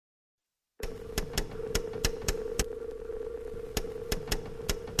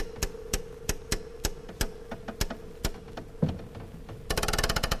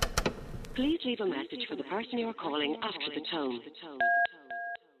Please leave a message for the person you are calling after the tone.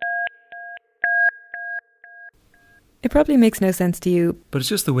 It probably makes no sense to you, But it's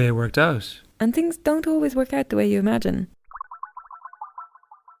just the way it worked out. and things don't always work out the way you imagine.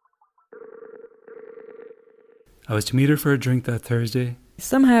 I was to meet her for a drink that Thursday,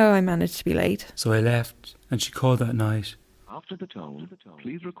 Somehow I managed to be late. so I left, and she called that night. After the tone,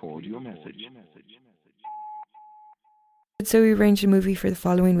 please record your message. So we arranged a movie for the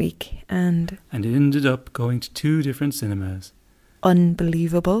following week, and And it ended up going to 2 different cinemas.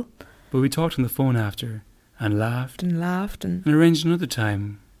 unbelievable. But we talked on the phone after, and laughed, And laughed and and arranged another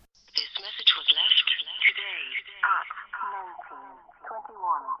time. This message was left today at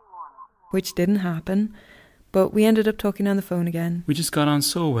 19:21. which didn't happen, but we ended up talking on the phone again. We just got on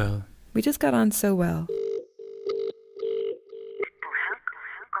so well. We just got on so well.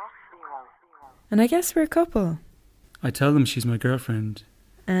 And I guess we're a couple. I tell them she's my girlfriend.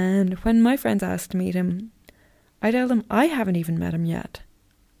 And when my friends ask to meet him, I tell them I haven't even met him yet.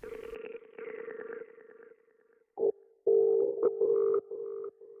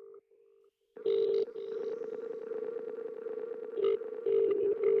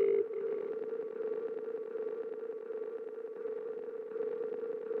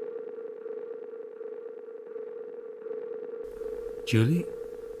 Julie?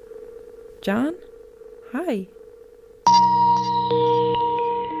 John? Hi.